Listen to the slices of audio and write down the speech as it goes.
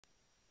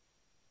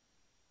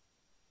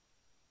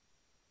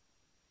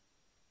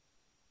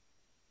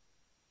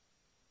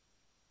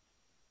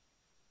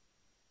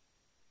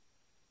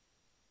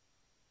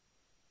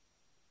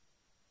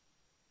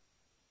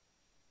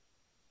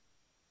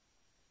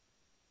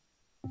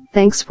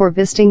Thanks for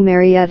visiting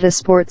Marietta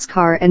Sports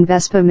Car and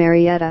Vespa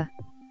Marietta.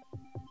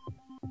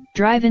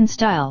 Drive in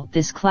style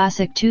this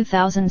classic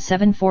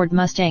 2007 Ford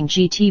Mustang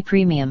GT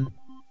Premium.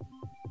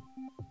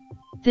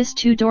 This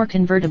two-door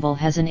convertible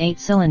has an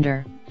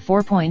 8-cylinder,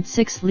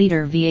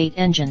 4.6-liter V8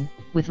 engine,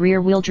 with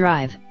rear-wheel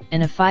drive,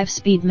 and a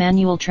 5-speed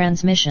manual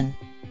transmission.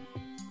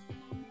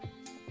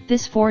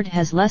 This Ford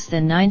has less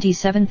than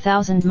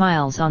 97,000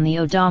 miles on the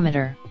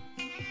odometer.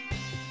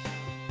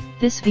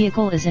 This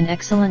vehicle is in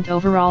excellent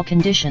overall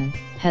condition,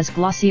 has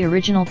glossy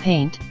original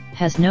paint,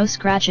 has no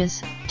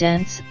scratches,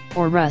 dents,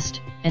 or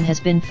rust, and has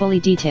been fully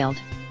detailed.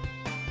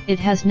 It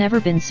has never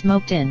been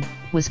smoked in,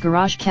 was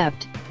garage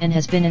kept, and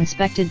has been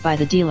inspected by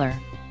the dealer.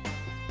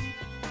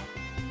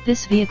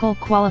 This vehicle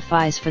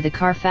qualifies for the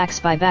Carfax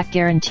buyback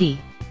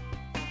guarantee.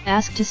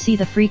 Ask to see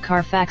the free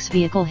Carfax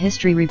Vehicle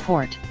History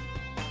Report.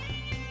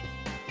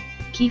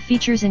 Key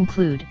features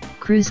include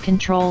cruise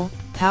control,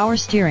 power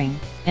steering,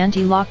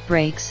 anti-lock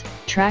brakes,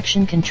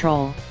 traction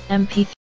control, MP3